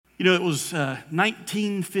It was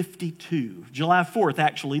 1952, July 4th,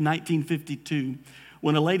 actually, 1952,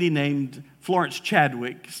 when a lady named Florence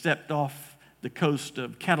Chadwick stepped off the coast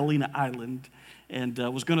of Catalina Island and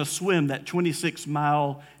was going to swim that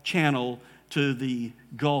 26-mile channel to the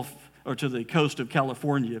Gulf, or to the coast of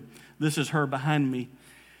California. This is her behind me.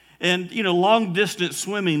 And, long-distance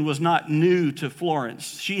swimming was not new to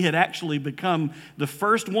Florence. She had actually become the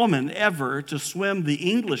first woman ever to swim the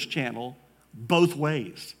English Channel both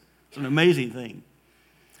ways. It's an amazing thing.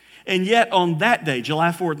 And yet on that day,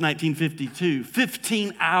 July 4th, 1952,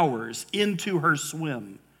 15 hours into her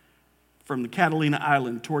swim from the Catalina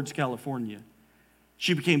Island towards California,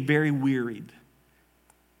 she became very wearied.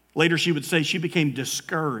 Later she would say she became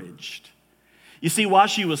discouraged. You see, while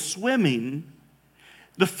she was swimming,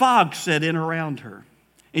 the fog set in around her,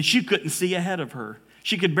 and she couldn't see ahead of her.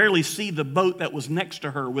 She could barely see the boat that was next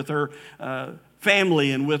to her with her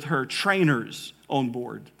family and with her trainers on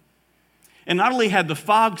board. And not only had the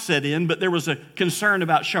fog set in, but there was a concern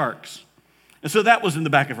about sharks. And so that was in the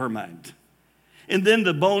back of her mind. And then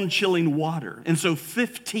the bone-chilling water. And so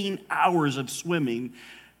 15 hours of swimming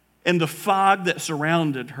and the fog that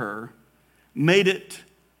surrounded her made it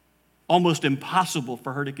almost impossible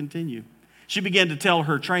for her to continue. She began to tell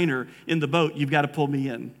her trainer in the boat, "You've got to pull me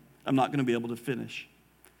in. I'm not going to be able to finish."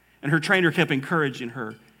 And her trainer kept encouraging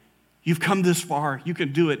her. "You've come this far. You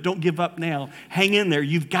can do it. Don't give up now. Hang in there.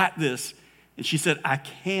 You've got this." And she said, "I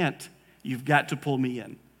can't. You've got to pull me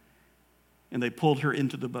in." And they pulled her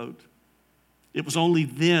into the boat. It was only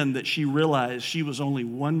then that she realized she was only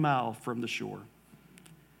 1 mile from the shore.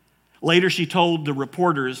 Later, she told the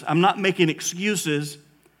reporters, "I'm not making excuses,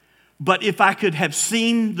 but if I could have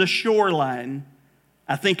seen the shoreline,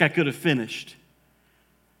 I think I could have finished.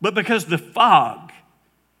 But because the fog,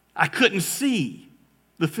 I couldn't see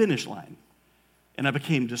the finish line. And I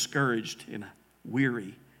became discouraged and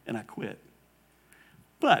weary, and I quit."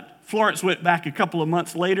 But Florence went back a couple of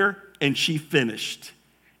months later, and she finished.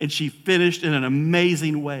 And she finished in an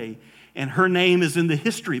amazing way. And her name is in the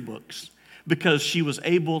history books because she was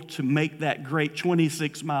able to make that great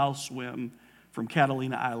 26-mile swim from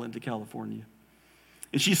Catalina Island to California.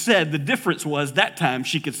 And she said the difference was that time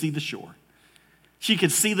she could see the shore. She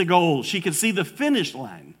could see the goal. She could see the finish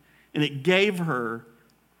line. And it gave her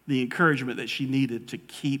the encouragement that she needed to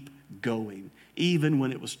keep going, even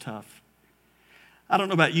when it was tough. I don't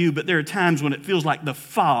know about you, but there are times when it feels like the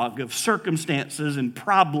fog of circumstances and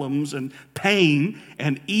problems and pain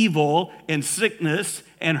and evil and sickness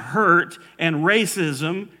and hurt and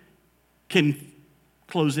racism can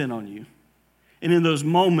close in on you. And in those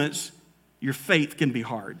moments, your faith can be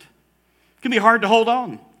hard. It can be hard to hold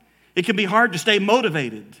on. It can be hard to stay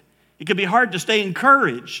motivated. It can be hard to stay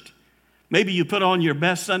encouraged. Maybe you put on your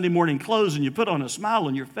best Sunday morning clothes and you put on a smile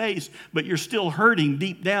on your face, but you're still hurting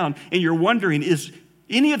deep down and you're wondering, is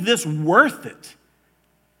any of this worth it?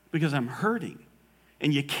 Because I'm hurting.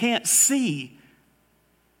 And you can't see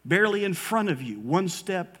barely in front of you, one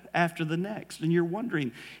step after the next. And you're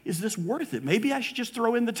wondering, is this worth it? Maybe I should just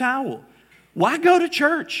throw in the towel. Why go to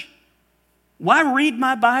church? Why read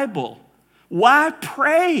my Bible? Why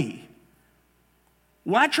pray?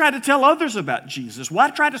 Why try to tell others about Jesus? Why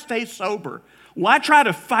try to stay sober? Why try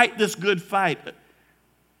to fight this good fight?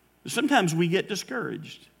 Sometimes we get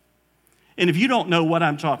discouraged. And if you don't know what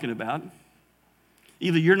I'm talking about,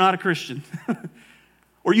 either you're not a Christian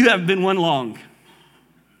or you haven't been one long.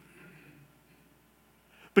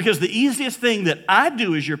 Because the easiest thing that I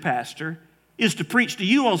do as your pastor is to preach to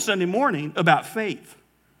you on Sunday morning about faith.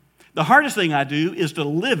 The hardest thing I do is to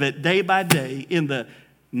live it day by day in the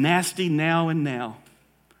nasty now and now.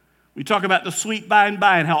 We talk about the sweet by and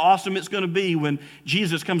by and how awesome it's going to be when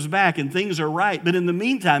Jesus comes back and things are right. But in the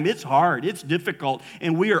meantime, it's hard, it's difficult,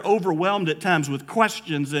 and we are overwhelmed at times with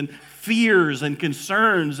questions and fears and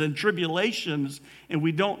concerns and tribulations, and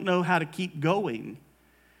we don't know how to keep going.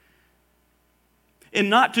 And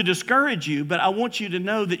not to discourage you, but I want you to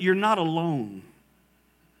know that you're not alone.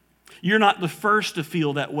 You're not the first to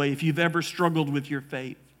feel that way if you've ever struggled with your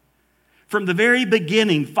faith. From the very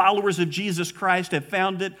beginning, followers of Jesus Christ have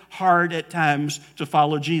found it hard at times to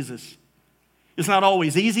follow Jesus. It's not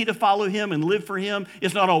always easy to follow him and live for him.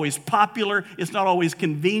 It's not always popular. It's not always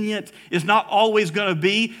convenient. It's not always going to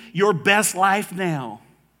be your best life now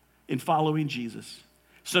in following Jesus.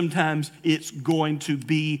 Sometimes it's going to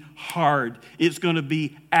be hard. It's going to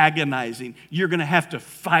be agonizing. You're going to have to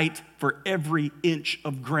fight for every inch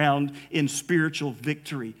of ground in spiritual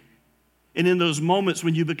victory. And in those moments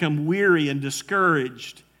when you become weary and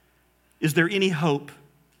discouraged, is there any hope?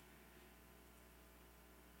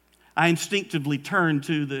 I instinctively turn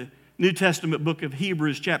to the New Testament book of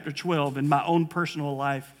Hebrews chapter 12 in my own personal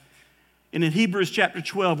life And in Hebrews chapter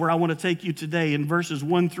 12, where I want to take you today, in verses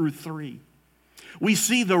 1 through 3, we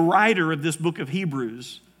see the writer of this book of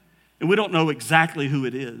Hebrews, and we don't know exactly who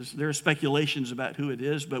it is. There are speculations about who it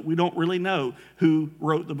is, but we don't really know who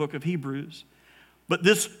wrote the book of Hebrews. But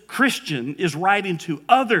this Christian is writing to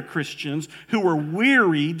other Christians who are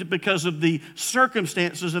wearied because of the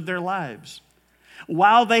circumstances of their lives.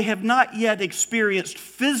 While they have not yet experienced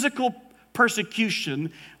physical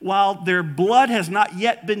persecution, while their blood has not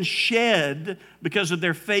yet been shed because of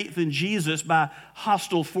their faith in Jesus by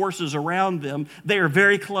hostile forces around them, they are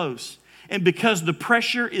very close. And because the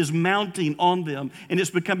pressure is mounting on them and it's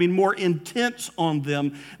becoming more intense on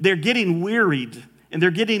them, they're getting wearied and they're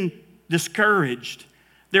getting discouraged.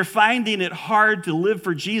 They're finding it hard to live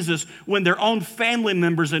for Jesus when their own family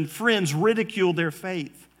members and friends ridicule their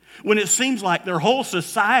faith. When it seems like their whole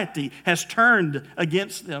society has turned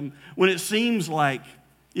against them. When it seems like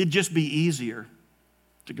it'd just be easier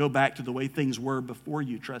to go back to the way things were before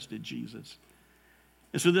you trusted Jesus.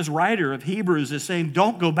 And so this writer of Hebrews is saying,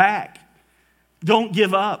 don't go back. Don't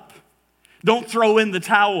give up. Don't throw in the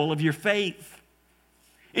towel of your faith.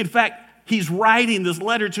 In fact, he's writing this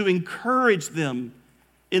letter to encourage them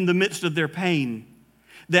in the midst of their pain.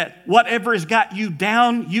 That whatever has got you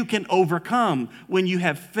down, you can overcome when you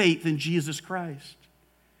have faith in Jesus Christ.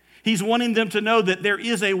 He's wanting them to know that there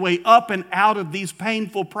is a way up and out of these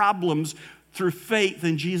painful problems through faith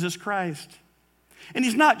in Jesus Christ. And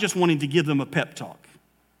he's not just wanting to give them a pep talk.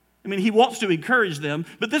 I mean, he wants to encourage them,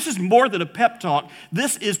 but this is more than a pep talk.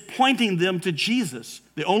 This is pointing them to Jesus,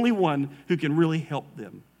 the only one who can really help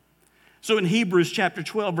them. So in Hebrews chapter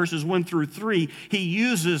 12, verses 1 through 3, he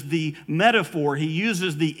uses the metaphor, he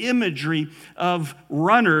uses the imagery of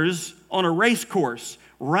runners on a race course,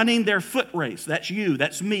 running their foot race. That's you,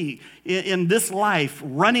 that's me, in this life,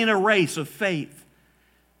 running a race of faith.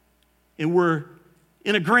 And we're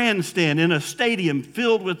in a grandstand, in a stadium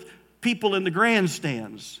filled with people in the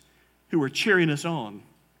grandstands who are cheering us on.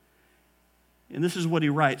 And this is what he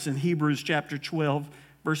writes in Hebrews chapter 12,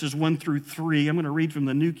 verses 1 through 3. I'm going to read from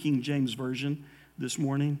the New King James Version this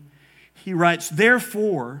morning. He writes,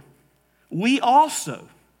 "Therefore, we also,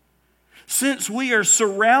 since we are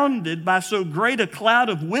surrounded by so great a cloud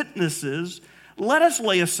of witnesses, let us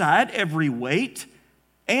lay aside every weight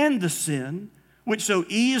and the sin which so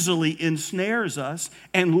easily ensnares us,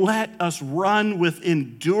 and let us run with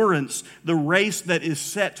endurance the race that is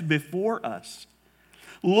set before us,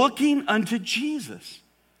 looking unto Jesus,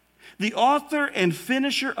 the author and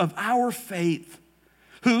finisher of our faith,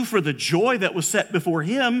 who for the joy that was set before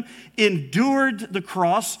him endured the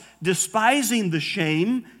cross, despising the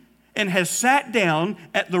shame, and has sat down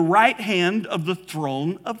at the right hand of the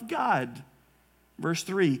throne of God." Verse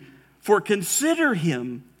 3, "For consider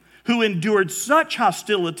him who endured such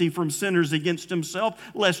hostility from sinners against himself,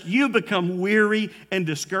 lest you become weary and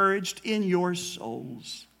discouraged in your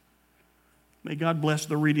souls." May God bless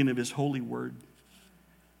the reading of his holy word.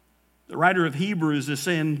 The writer of Hebrews is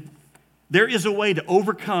saying, there is a way to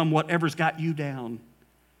overcome whatever's got you down.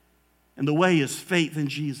 And the way is faith in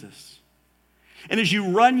Jesus. And as you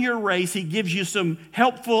run your race, he gives you some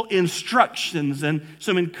helpful instructions and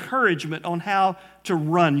some encouragement on how to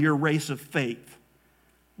run your race of faith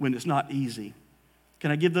when it's not easy. Can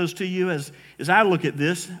I give those to you? As I look at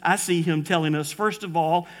this, I see him telling us, first of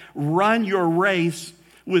all, run your race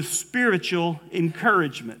with spiritual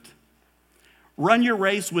encouragement. Run your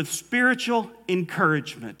race with spiritual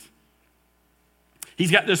encouragement. He's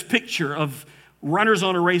got this picture of runners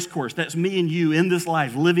on a race course. That's me and you in this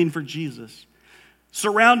life, living for Jesus.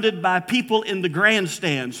 Surrounded by people in the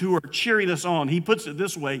grandstands who are cheering us on. He puts it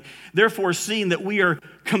this way, therefore, seeing that we are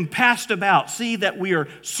compassed about, see that we are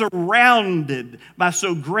surrounded by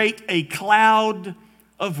so great a cloud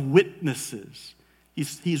of witnesses.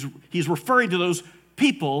 He's referring to those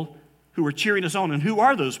people who are cheering us on. And who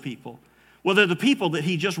are those people? Well, they're the people that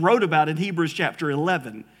he just wrote about in Hebrews chapter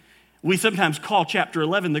 11. We sometimes call chapter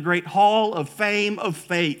 11 the great hall of fame of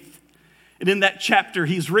faith. And in that chapter,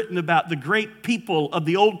 he's written about the great people of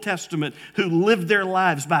the Old Testament who lived their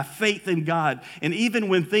lives by faith in God. And even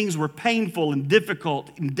when things were painful and difficult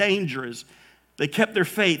and dangerous, they kept their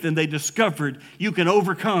faith and they discovered you can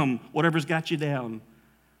overcome whatever's got you down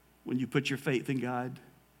when you put your faith in God.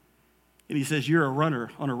 And he says, you're a runner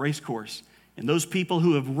on a race course. And those people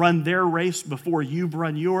who have run their race before you've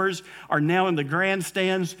run yours are now in the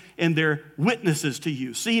grandstands and they're witnesses to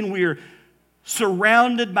you. Seeing we're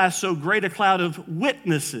surrounded by so great a cloud of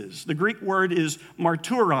witnesses. The Greek word is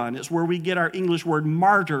marturon. It's where we get our English word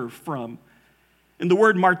martyr from. And the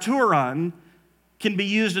word marturon can be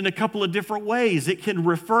used in a couple of different ways. It can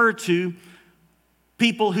refer to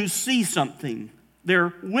people who see something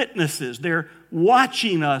They're witnesses. They're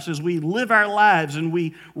watching us as we live our lives and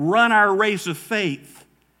we run our race of faith.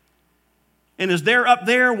 And as they're up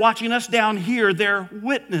there watching us down here, they're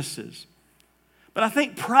witnesses. But I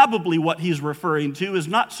think probably what he's referring to is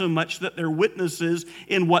not so much that they're witnesses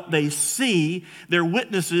in what they see, they're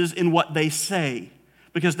witnesses in what they say.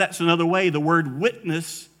 Because that's another way the word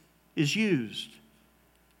witness is used.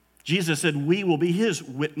 Jesus said, we will be his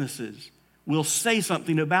witnesses. We'll say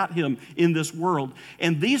something about him in this world.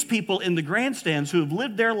 And these people in the grandstands who have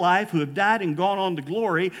lived their life, who have died and gone on to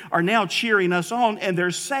glory, are now cheering us on, and they're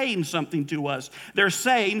saying something to us. They're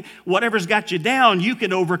saying, whatever's got you down, you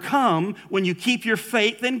can overcome when you keep your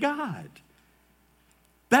faith in God.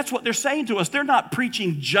 That's what they're saying to us. They're not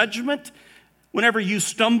preaching judgment whenever you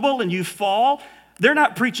stumble and you fall. They're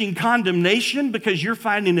not preaching condemnation because you're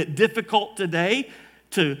finding it difficult today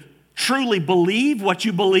to truly believe what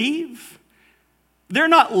you believe. They're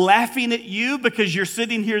not laughing at you because you're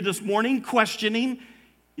sitting here this morning questioning,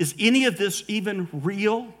 is any of this even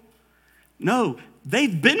real? No,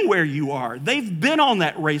 they've been where you are. They've been on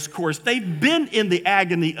that race course. They've been in the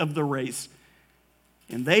agony of the race.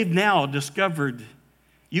 And they've now discovered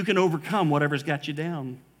you can overcome whatever's got you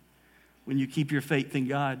down when you keep your faith in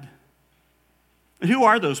God. And who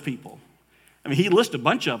are those people? I mean, he lists a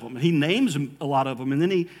bunch of them. He names a lot of them. And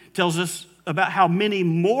then he tells us about how many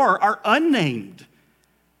more are unnamed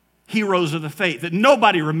heroes of the faith, that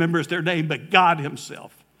nobody remembers their name but God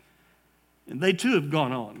himself. And they too have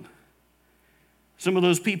gone on. Some of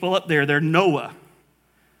those people up there, they're Noah.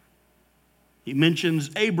 He mentions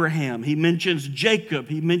Abraham. He mentions Jacob.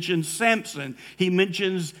 He mentions Samson. He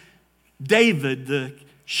mentions David, the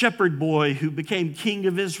shepherd boy who became king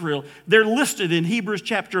of Israel. They're listed in Hebrews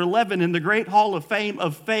chapter 11 in the great hall of fame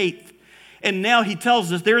of faith. And now he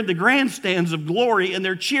tells us they're in the grandstands of glory and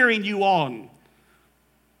they're cheering you on.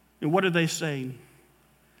 And what are they saying?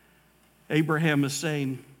 Abraham is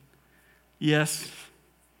saying, yes,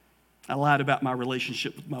 I lied about my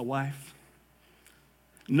relationship with my wife.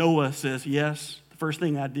 Noah says, yes, the first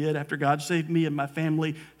thing I did after God saved me and my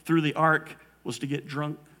family through the ark was to get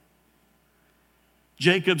drunk.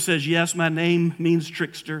 Jacob says, yes, my name means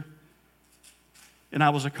trickster, and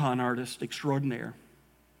I was a con artist extraordinaire.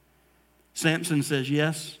 Samson says,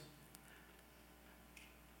 yes,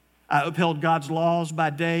 I upheld God's laws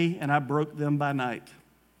by day, and I broke them by night.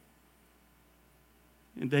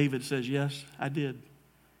 And David says, yes, I did.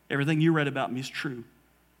 Everything you read about me is true.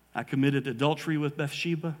 I committed adultery with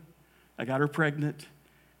Bathsheba. I got her pregnant,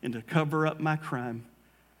 and to cover up my crime,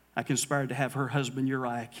 I conspired to have her husband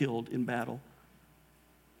Uriah killed in battle.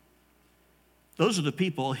 Those are the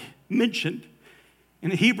people mentioned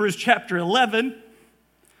in Hebrews chapter 11,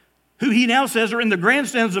 who he now says are in the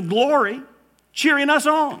grandstands of glory, cheering us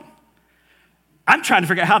on. I'm trying to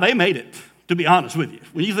figure out how they made it, to be honest with you,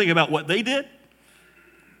 when you think about what they did.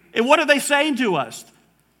 And what are they saying to us?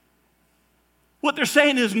 What they're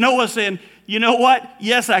saying is Noah saying, you know what?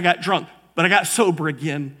 Yes, I got drunk, but I got sober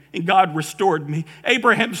again, and God restored me.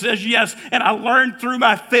 Abraham says, yes, and I learned through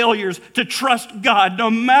my failures to trust God no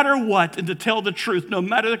matter what and to tell the truth no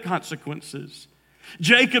matter the consequences.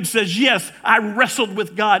 Jacob says, yes, I wrestled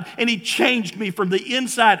with God, and he changed me from the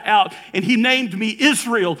inside out, and he named me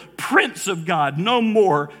Israel, Prince of God, no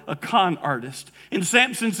more a con artist. And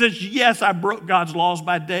Samson says, yes, I broke God's laws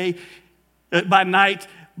by night,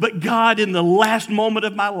 but God, in the last moment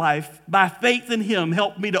of my life, by faith in him,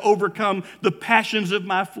 helped me to overcome the passions of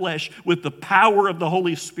my flesh with the power of the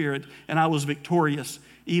Holy Spirit, and I was victorious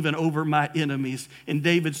even over my enemies. And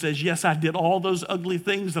David says, yes, I did all those ugly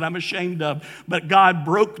things that I'm ashamed of, but God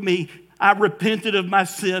broke me. I repented of my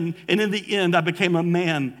sin, and in the end, I became a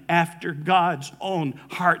man after God's own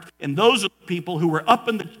heart. And those are the people who were up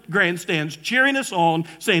in the grandstands cheering us on,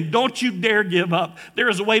 saying, don't you dare give up. There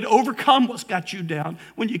is a way to overcome what's got you down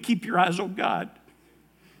when you keep your eyes on God.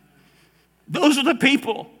 Those are the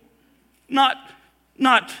people, not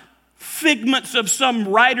figments of some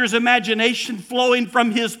writer's imagination flowing from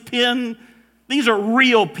his pen. These are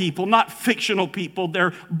real people, not fictional people.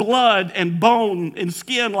 They're blood and bone and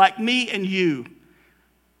skin like me and you.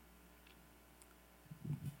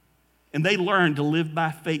 And they learned to live by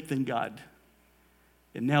faith in God.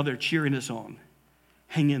 And now they're cheering us on.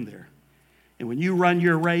 Hang in there. And when you run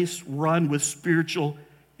your race, run with spiritual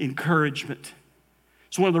encouragement.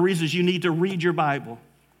 It's one of the reasons you need to read your Bible,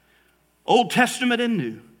 Old Testament and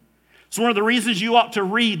New. It's one of the reasons you ought to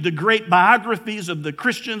read the great biographies of the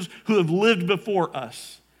Christians who have lived before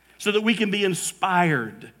us so that we can be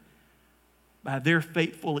inspired by their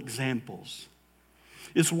faithful examples.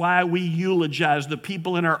 It's why we eulogize the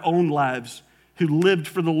people in our own lives who lived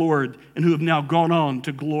for the Lord and who have now gone on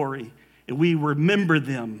to glory. and we remember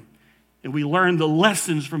them and we learn the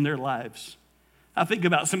lessons from their lives. I think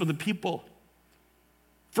about some of the people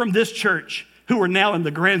from this church who are now in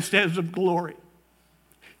the grandstands of glory,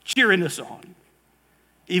 cheering us on,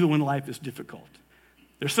 even when life is difficult.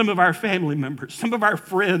 There's some of our family members, some of our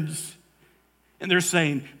friends, and they're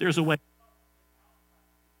saying there's a way.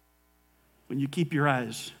 When you keep your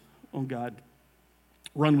eyes on God,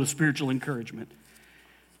 run with spiritual encouragement.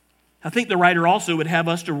 I think the writer also would have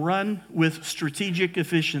us to run with strategic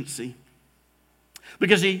efficiency.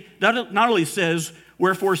 Because he not only says,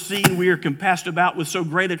 wherefore seeing we are compassed about with so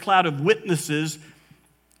great a cloud of witnesses,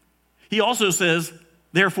 he also says,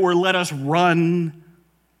 therefore let us run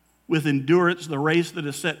with endurance the race that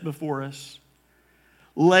is set before us,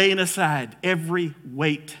 laying aside every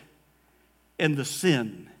weight and the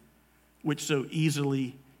sin which so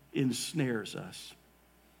easily ensnares us.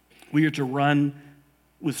 We are to run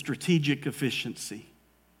with strategic efficiency.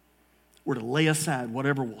 We're to lay aside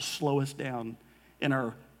whatever will slow us down in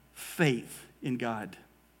our faith in God.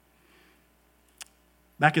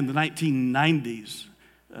 Back in the 1990s,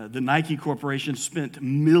 the Nike Corporation spent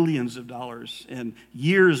millions of dollars and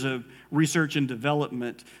years of research and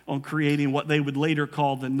development on creating what they would later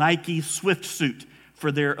call the Nike Swift Suit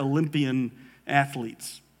for their Olympian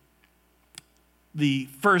athletes. The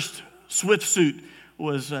first Swift Suit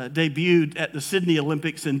was debuted at the Sydney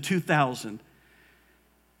Olympics in 2000.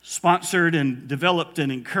 Sponsored and developed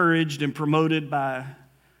and encouraged and promoted by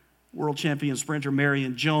world champion sprinter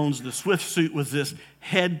Marion Jones, the Swift Suit was this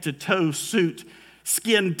head-to-toe suit,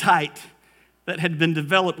 skin tight, that had been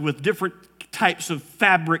developed with different types of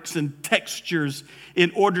fabrics and textures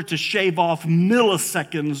in order to shave off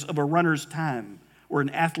milliseconds of a runner's time or an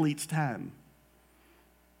athlete's time.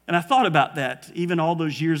 And I thought about that even all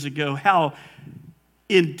those years ago, how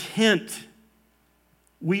intent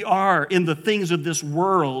we are in the things of this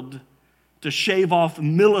world to shave off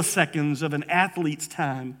milliseconds of an athlete's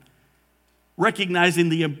time, recognizing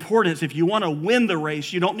the importance. If you want to win the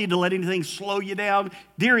race, you don't need to let anything slow you down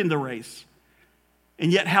during the race.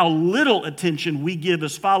 And yet how little attention we give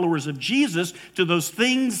as followers of Jesus to those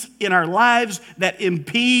things in our lives that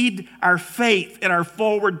impede our faith and our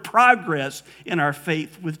forward progress in our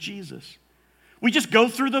faith with Jesus. We just go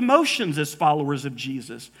through the motions as followers of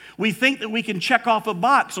Jesus. We think that we can check off a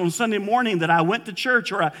box on Sunday morning that I went to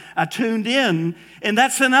church or I tuned in, and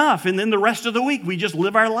that's enough. And then the rest of the week, we just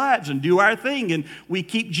live our lives and do our thing, and we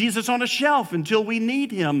keep Jesus on a shelf until we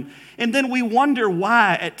need him. And then we wonder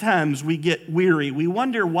why at times we get weary. We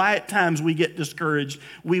wonder why at times we get discouraged.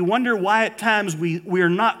 We wonder why at times we are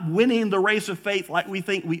not winning the race of faith like we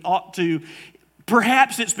think we ought to.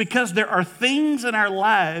 Perhaps it's because there are things in our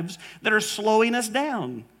lives that are slowing us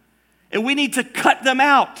down, and we need to cut them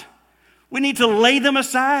out. We need to lay them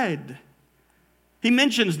aside. He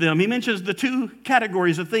mentions them. He mentions the two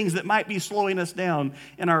categories of things that might be slowing us down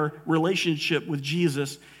in our relationship with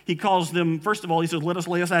Jesus. He calls them, first of all, he says, let us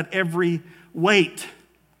lay aside every weight.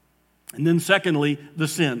 And then secondly, the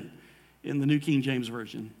sin in the New King James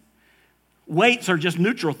Version. Weights are just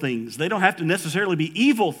neutral things. They don't have to necessarily be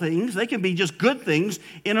evil things. They can be just good things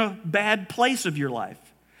in a bad place of your life,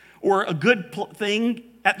 or a good thing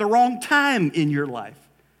at the wrong time in your life.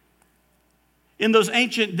 In those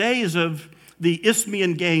ancient days of the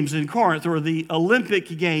Isthmian Games in Corinth or the Olympic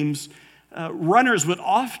Games, runners would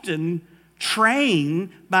often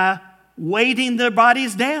train by weighting their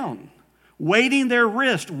bodies down, weighting their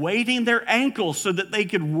wrist, weighting their ankles so that they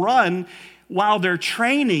could run while they're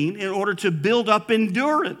training in order to build up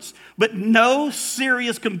endurance. But no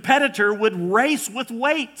serious competitor would race with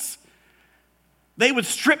weights. They would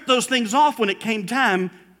strip those things off when it came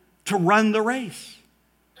time to run the race.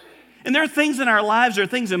 And there are things in our lives, there are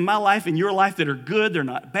things in my life, in your life that are good, they're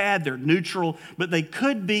not bad, they're neutral, but they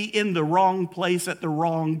could be in the wrong place at the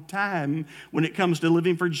wrong time when it comes to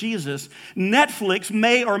living for Jesus. Netflix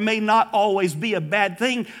may or may not always be a bad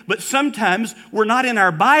thing, but sometimes we're not in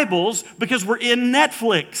our Bibles because we're in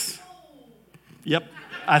Netflix. Yep,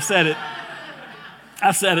 I said it.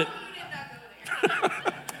 I said it.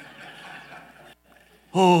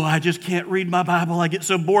 Oh, I just can't read my Bible. I get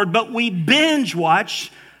so bored. But we binge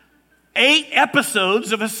watch 8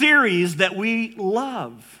 episodes of a series that we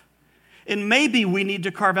love. And maybe we need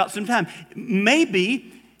to carve out some time.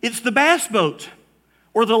 Maybe it's the bass boat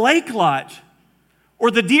or the lake lot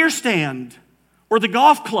or the deer stand or the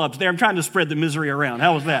golf clubs. There, I'm trying to spread the misery around.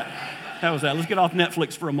 How was that? How was that? Let's get off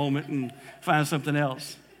Netflix for a moment and find something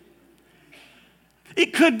else.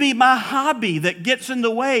 It could be my hobby that gets in the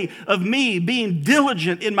way of me being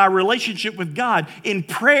diligent in my relationship with God, in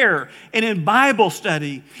prayer and in Bible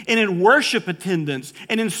study and in worship attendance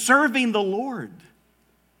and in serving the Lord.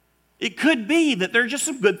 It could be that there are just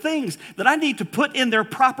some good things that I need to put in their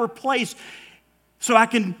proper place so I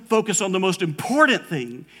can focus on the most important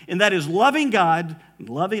thing, and that is loving God, and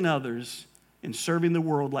loving others, and serving the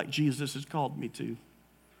world like Jesus has called me to.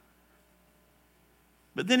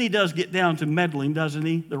 But then he does get down to meddling, doesn't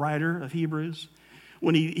he, the writer of Hebrews?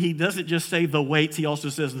 When he doesn't just say the weights, he also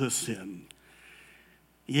says the sin.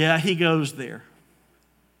 Yeah, he goes there.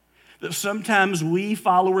 That sometimes we,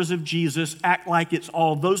 followers of Jesus, act like it's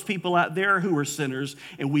all those people out there who are sinners,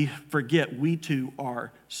 and we forget we too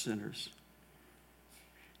are sinners.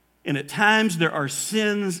 And at times there are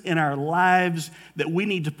sins in our lives that we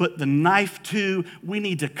need to put the knife to, we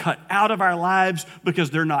need to cut out of our lives because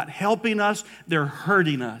they're not helping us, they're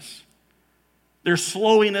hurting us. They're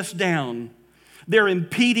slowing us down. They're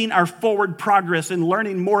impeding our forward progress in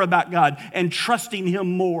learning more about God and trusting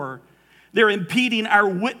Him more. They're impeding our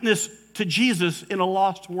witness to Jesus in a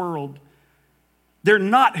lost world. They're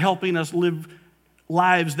not helping us live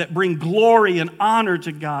lives that bring glory and honor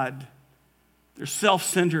to God. They're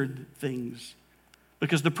self-centered things.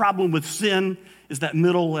 Because the problem with sin is that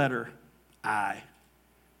middle letter, I.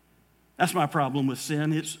 That's my problem with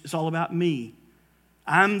sin. It's all about me.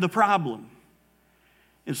 I'm the problem.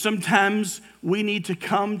 And sometimes we need to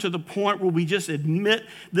come to the point where we just admit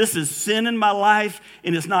this is sin in my life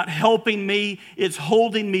and it's not helping me, it's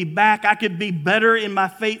holding me back. I could be better in my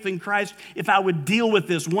faith in Christ if I would deal with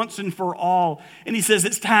this once and for all. And he says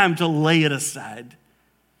it's time to lay it aside.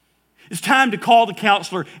 It's time to call the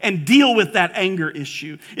counselor and deal with that anger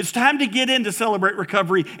issue. It's time to get in to Celebrate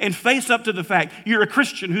Recovery and face up to the fact you're a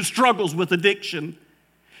Christian who struggles with addiction.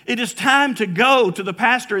 It is time to go to the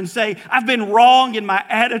pastor and say, I've been wrong in my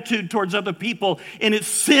attitude towards other people, and it's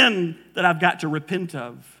sin that I've got to repent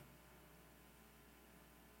of.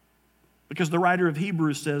 Because the writer of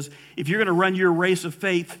Hebrews says, if you're going to run your race of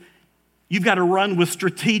faith, you've got to run with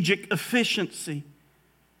strategic efficiency.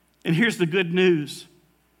 And here's the good news.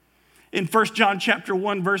 In 1 John chapter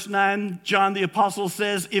 1, verse 9, John the apostle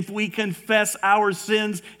says, if we confess our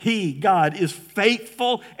sins, He, God, is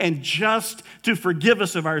faithful and just to forgive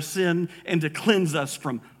us of our sin and to cleanse us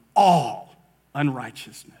from all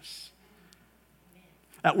unrighteousness.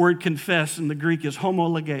 That word confess in the Greek is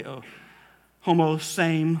homologeo. Homo,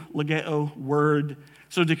 same, legeo, word.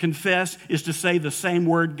 So to confess is to say the same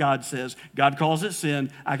word God says. God calls it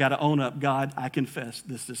sin. I got to own up. God, I confess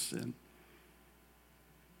this is sin.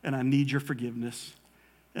 And I need your forgiveness,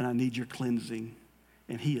 and I need your cleansing.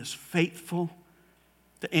 And He is faithful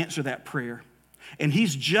to answer that prayer. And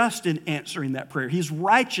He's just in answering that prayer. He's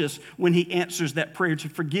righteous when He answers that prayer to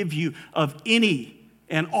forgive you of any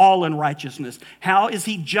and all unrighteousness. How is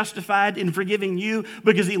He justified in forgiving you?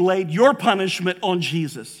 Because He laid your punishment on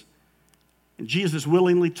Jesus. And Jesus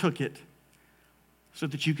willingly took it so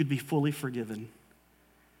that you could be fully forgiven.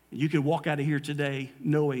 And you could walk out of here today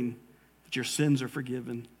knowing that your sins are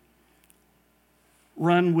forgiven.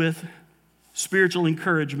 Run with spiritual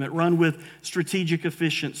encouragement. Run with strategic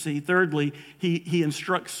efficiency. Thirdly, he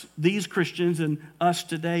instructs these Christians and us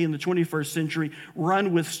today in the 21st century,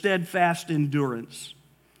 run with steadfast endurance.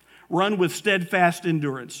 Run with steadfast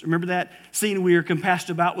endurance. Remember that scene we are compassed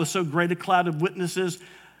about with so great a cloud of witnesses?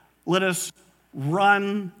 Let us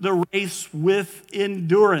run the race with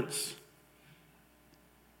endurance.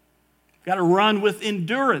 Got to run with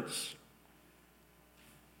endurance.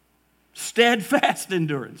 Steadfast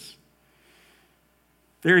endurance.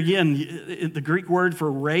 There again, the Greek word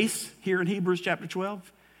for race here in Hebrews chapter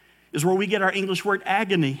 12 is where we get our English word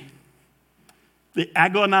agony. The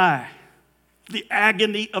agonai, the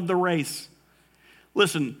agony of the race.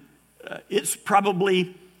 Listen, it's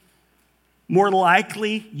probably more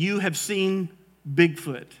likely you have seen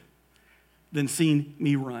Bigfoot than seen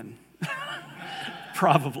me run.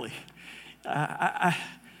 Probably.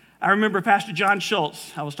 I remember Pastor John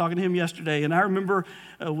Schultz. I was talking to him yesterday, and I remember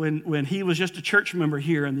when he was just a church member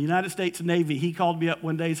here in the United States Navy, he called me up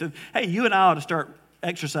one day and said, hey, you and I ought to start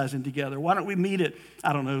exercising together. Why don't we meet at,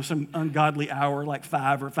 I don't know, some ungodly hour like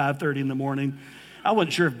 5 or 5:30 in the morning. I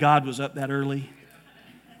wasn't sure if God was up that early.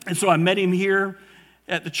 And so I met him here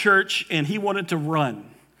at the church, and he wanted to run.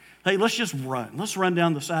 Hey, let's just run. Let's run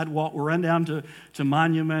down the sidewalk. We'll run down to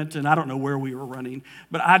Monument, and I don't know where we were running.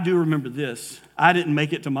 But I do remember this. I didn't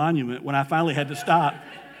make it to Monument when I finally had to stop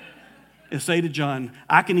and say to John,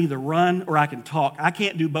 I can either run or I can talk. I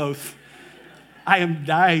can't do both. I am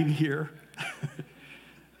dying here.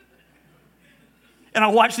 And I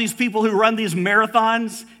watch these people who run these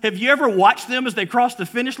marathons. Have you ever watched them as they cross the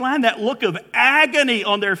finish line? That look of agony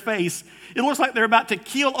on their face. It looks like they're about to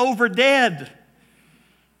keel over dead.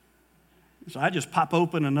 So I just pop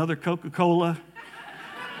open another Coca-Cola,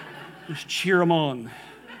 just cheer them on.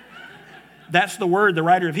 That's the word the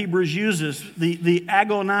writer of Hebrews uses, the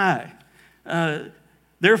agonai.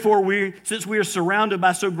 Therefore, since we are surrounded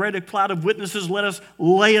by so great a cloud of witnesses, let us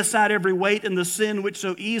lay aside every weight and the sin which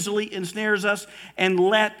so easily ensnares us, and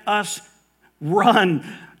let us run,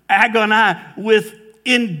 agonai, with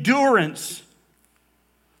endurance,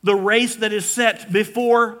 the race that is set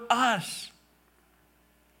before us.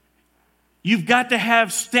 You've got to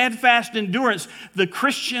have steadfast endurance. The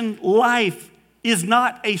Christian life is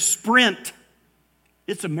not a sprint,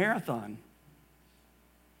 it's a marathon.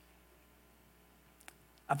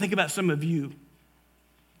 I think about some of you.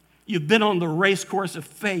 You've been on the race course of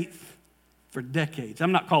faith for decades.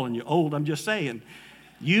 I'm not calling you old, I'm just saying.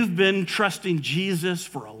 You've been trusting Jesus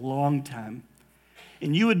for a long time.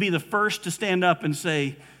 And you would be the first to stand up and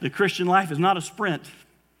say, the Christian life is not a sprint,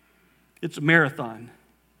 it's a marathon.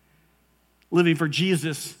 Living for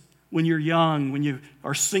Jesus when you're young, when you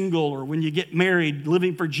are single, or when you get married,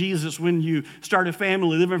 living for Jesus when you start a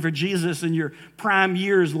family, living for Jesus in your prime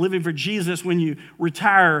years, living for Jesus when you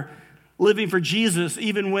retire, living for Jesus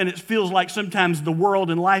even when it feels like sometimes the world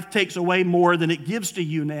and life takes away more than it gives to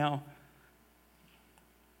you now.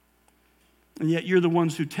 And yet you're the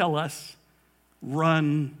ones who tell us,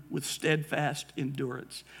 run with steadfast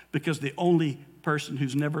endurance, because the only person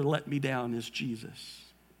who's never let me down is Jesus.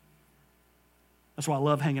 That's why I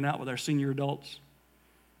love hanging out with our senior adults.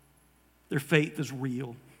 Their faith is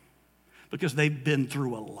real because they've been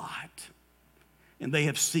through a lot, and they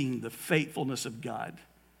have seen the faithfulness of God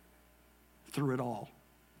through it all.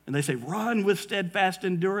 And they say, run with steadfast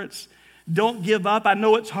endurance. Don't give up. I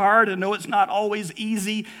know it's hard. I know it's not always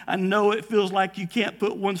easy. I know it feels like you can't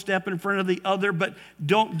put one step in front of the other, but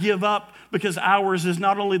don't give up, because ours is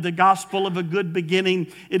not only the gospel of a good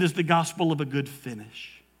beginning, it is the gospel of a good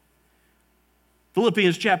finish.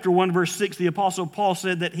 Philippians chapter 1, verse 6, the Apostle Paul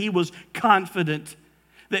said that he was confident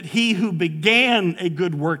that he who began a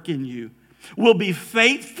good work in you will be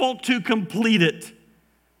faithful to complete it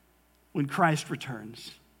when Christ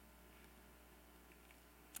returns.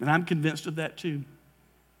 And I'm convinced of that too.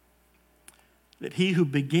 That he who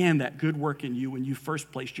began that good work in you when you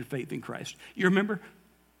first placed your faith in Christ. You remember?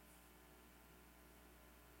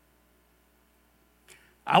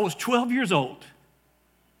 I was 12 years old.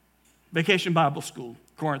 Vacation Bible School,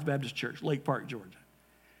 Corinth Baptist Church, Lake Park, Georgia.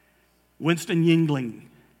 Winston Yingling,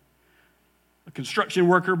 a construction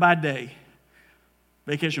worker by day,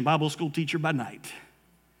 Vacation Bible School teacher by night,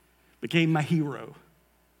 became my hero,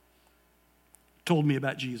 told me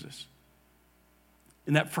about Jesus.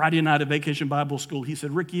 And that Friday night of Vacation Bible School, he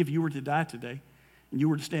said, Ricky, if you were to die today and you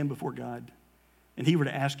were to stand before God and he were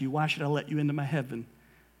to ask you, why should I let you into my heaven?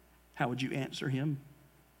 How would you answer him?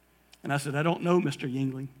 And I said, I don't know, Mr.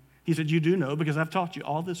 Yingling. He said, you do know, because I've taught you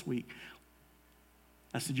all this week.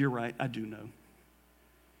 I said, you're right, I do know.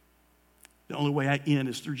 The only way I end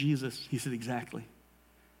is through Jesus. He said, exactly.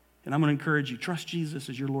 And I'm going to encourage you, trust Jesus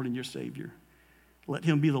as your Lord and your Savior. Let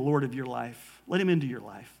him be the Lord of your life. Let him into your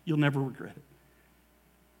life. You'll never regret it.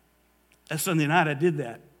 That Sunday night, I did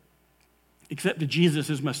that. Accepted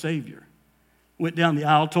Jesus as my Savior. Went down the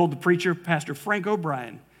aisle, told the preacher, Pastor Frank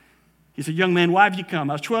O'Brien. He said, young man, why have you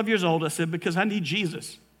come? I was 12 years old. I said, because I need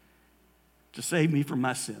Jesus to save me from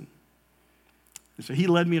my sin. And so he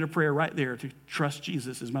led me in a prayer right there to trust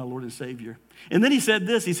Jesus as my Lord and Savior. And then he said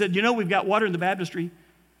this. He said, you know, we've got water in the baptistry.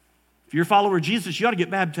 If you're a follower of Jesus, you ought to get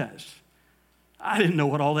baptized. I didn't know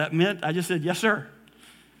what all that meant. I just said, yes, sir.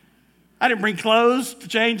 I didn't bring clothes to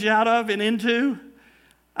change out of and into.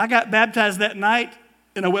 I got baptized that night,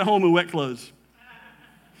 and I went home in wet clothes.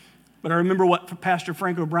 But I remember what Pastor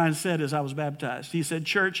Frank O'Brien said as I was baptized. He said,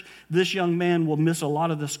 church, this young man will miss a lot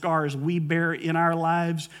of the scars we bear in our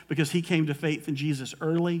lives because he came to faith in Jesus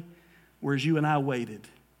early, whereas you and I waited.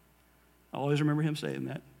 I always remember him saying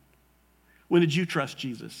that. When did you trust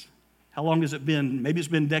Jesus? How long has it been? Maybe it's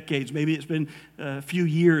been decades. Maybe it's been a few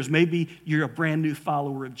years. Maybe you're a brand new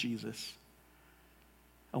follower of Jesus.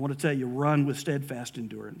 I want to tell you, run with steadfast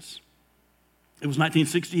endurance. It was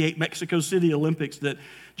 1968 Mexico City Olympics that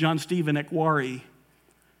John Stephen Ekwari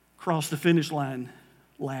crossed the finish line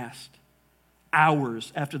last,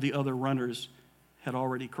 hours after the other runners had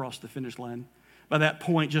already crossed the finish line. By that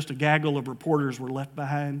point, just a gaggle of reporters were left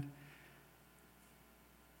behind.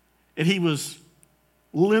 And he was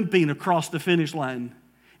limping across the finish line,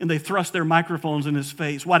 and they thrust their microphones in his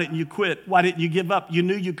face. Why didn't you quit? Why didn't you give up? You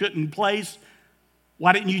knew you couldn't place.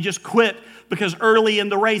 Why didn't you just quit? Because early in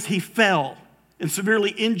the race, he fell and severely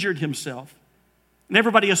injured himself. And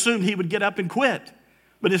everybody assumed he would get up and quit.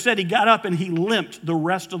 But instead, he got up and he limped the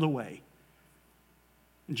rest of the way.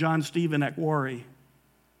 And John Stephen Ekwari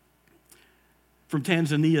from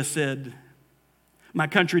Tanzania said, My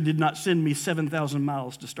country did not send me 7,000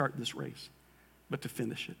 miles to start this race, but to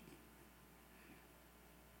finish it.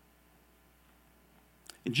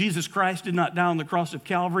 And Jesus Christ did not die on the cross of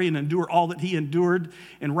Calvary and endure all that he endured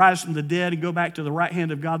and rise from the dead and go back to the right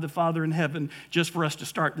hand of God the Father in heaven just for us to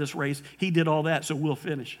start this race. He did all that so we'll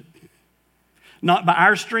finish it. Not by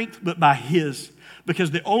our strength, but by his.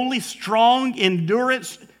 Because the only strong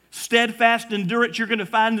endurance, steadfast endurance you're going to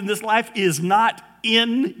find in this life is not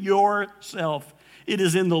in yourself. It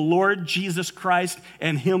is in the Lord Jesus Christ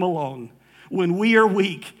and him alone. When we are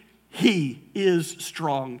weak, he is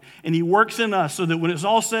strong. And he works in us so that when it's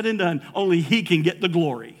all said and done, only he can get the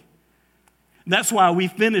glory. And that's why we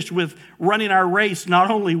finished with running our race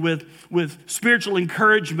not only with spiritual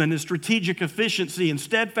encouragement and strategic efficiency and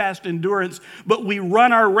steadfast endurance, but we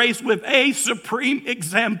run our race with a supreme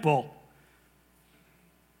example.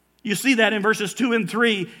 You see that in verses 2 and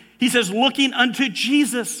 3. He says, looking unto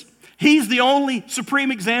Jesus. He's the only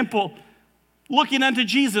supreme example. Looking unto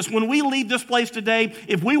Jesus. When we leave this place today,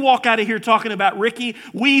 if we walk out of here talking about Ricky,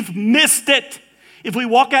 we've missed it. If we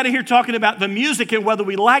walk out of here talking about the music and whether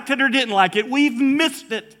we liked it or didn't like it, we've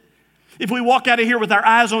missed it. If we walk out of here with our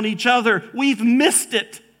eyes on each other, we've missed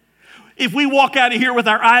it. If we walk out of here with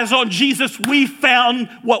our eyes on Jesus, we found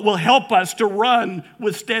what will help us to run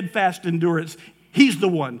with steadfast endurance. He's the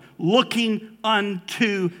one, looking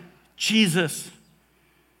unto Jesus.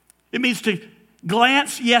 It means to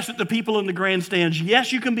glance, yes, at the people in the grandstands.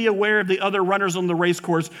 Yes, you can be aware of the other runners on the race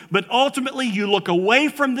course, but ultimately you look away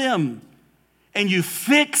from them and you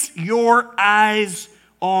fix your eyes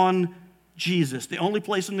on Jesus. The only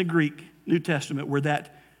place in the Greek New Testament where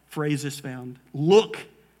that phrase is found.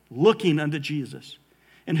 Looking unto Jesus.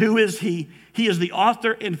 And who is he? He is the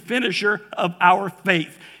author and finisher of our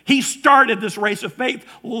faith. He started this race of faith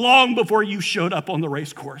long before you showed up on the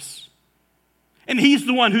race course. And he's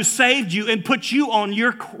the one who saved you and put you on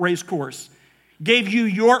your race course, gave you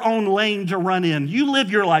your own lane to run in. You live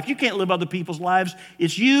your life. You can't live other people's lives.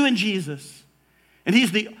 It's you and Jesus. And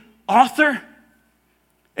he's the author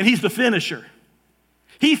and he's the finisher.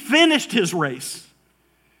 He finished his race.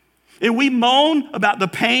 And we moan about the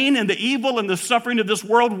pain and the evil and the suffering of this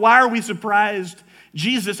world. Why are we surprised?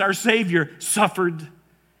 Jesus, our Savior, suffered.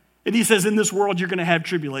 And he says, in this world you're going to have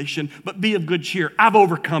tribulation, but be of good cheer. I've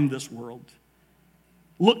overcome this world.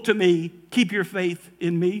 Look to me. Keep your faith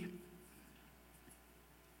in me.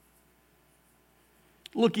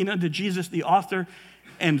 Looking unto Jesus, the author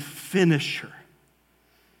and finisher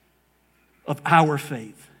of our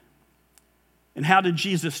faith. And how did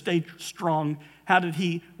Jesus stay strong? How did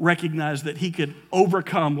he recognize that he could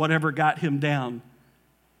overcome whatever got him down?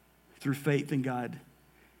 Through faith in God.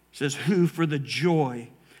 It says, who for the joy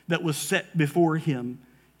that was set before him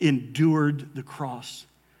endured the cross,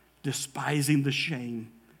 despising the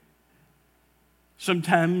shame.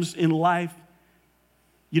 Sometimes in life,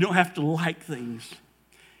 you don't have to like things.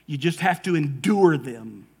 You just have to endure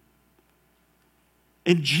them.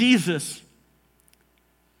 And Jesus,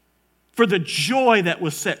 for the joy that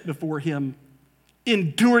was set before him,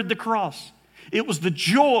 endured the cross. It was the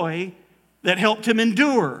joy that helped him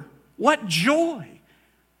endure. What joy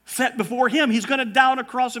set before him? He's going to die on a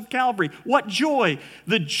cross of Calvary. What joy?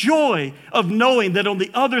 The joy of knowing that on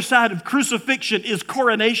the other side of crucifixion is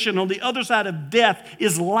coronation. On the other side of death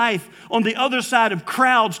is life. On the other side of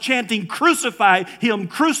crowds chanting, crucify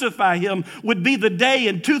him, would be the day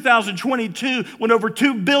in 2022 when over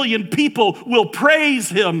 2 billion people will praise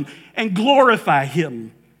him and glorify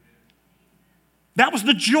him. That was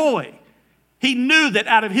the joy. He knew that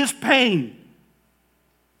out of his pain,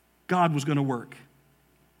 God was going to work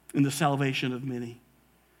in the salvation of many.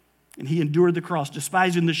 And he endured the cross,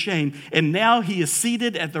 despising the shame. And now he is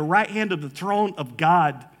seated at the right hand of the throne of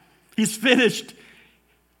God. He's finished.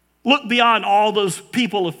 Look beyond all those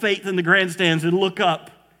people of faith in the grandstands and look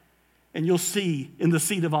up. And you'll see in the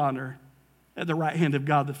seat of honor at the right hand of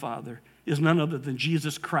God the Father is none other than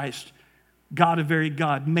Jesus Christ, God of very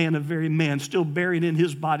God, man of very man, still bearing in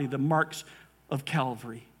his body the marks of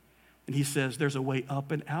Calvary. And he says there's a way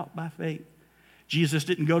up and out by faith. Jesus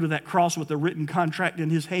didn't go to that cross with a written contract in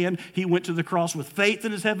his hand. He went to the cross with faith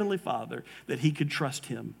in his heavenly Father that he could trust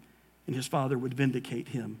him and his Father would vindicate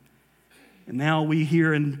him. And now we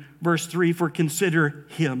hear in verse 3, for consider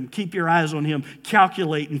him. Keep your eyes on him.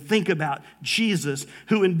 Calculate and think about Jesus,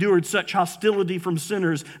 who endured such hostility from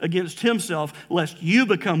sinners against himself, lest you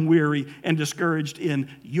become weary and discouraged in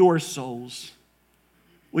your souls.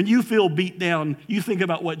 When you feel beat down, you think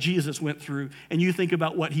about what Jesus went through, and you think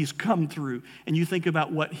about what he's come through, and you think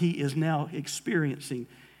about what he is now experiencing,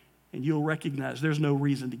 and you'll recognize there's no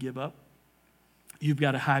reason to give up. You've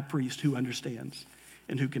got a high priest who understands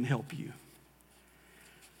and who can help you.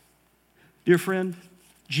 Dear friend,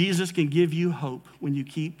 Jesus can give you hope when you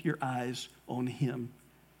keep your eyes on him.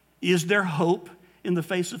 Is there hope in the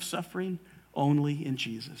face of suffering? Only in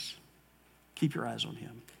Jesus. Keep your eyes on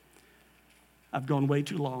him. I've gone way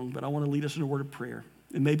too long, but I want to lead us in a word of prayer.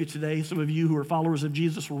 And maybe today, some of you who are followers of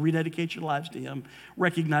Jesus will rededicate your lives to him,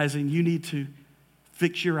 recognizing you need to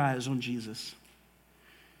fix your eyes on Jesus.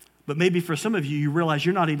 But maybe for some of you, you realize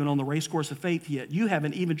you're not even on the race course of faith yet. You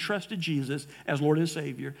haven't even trusted Jesus as Lord and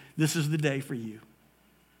Savior. This is the day for you.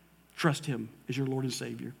 Trust him as your Lord and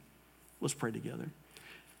Savior. Let's pray together.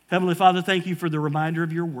 Heavenly Father, thank you for the reminder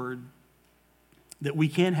of your word that we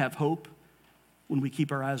can have hope when we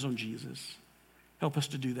keep our eyes on Jesus. Help us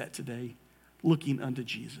to do that today, looking unto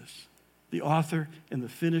Jesus, the author and the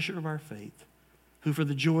finisher of our faith, who for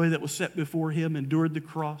the joy that was set before him endured the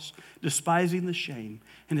cross, despising the shame,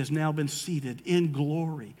 and has now been seated in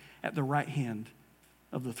glory at the right hand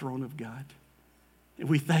of the throne of God. And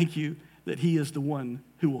we thank you that he is the one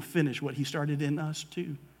who will finish what he started in us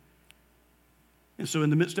too. And so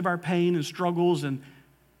in the midst of our pain and struggles and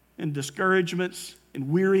discouragements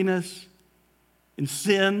and weariness and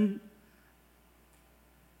sin,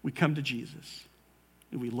 we come to Jesus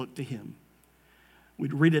and we look to him.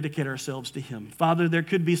 We'd rededicate ourselves to him. Father, there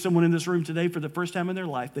could be someone in this room today for the first time in their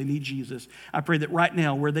life, they need Jesus. I pray that right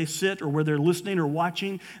now, where they sit or where they're listening or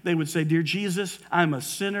watching, they would say, Dear Jesus, I'm a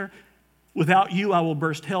sinner. Without you, I will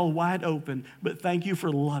burst hell wide open, but thank you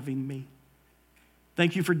for loving me.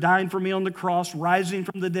 Thank you for dying for me on the cross, rising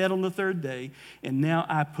from the dead on the third day, and now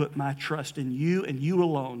I put my trust in you and you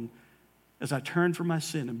alone as I turn from my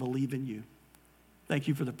sin and believe in you. Thank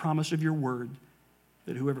you for the promise of your word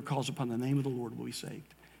that whoever calls upon the name of the Lord will be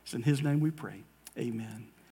saved. It's in his name we pray. Amen.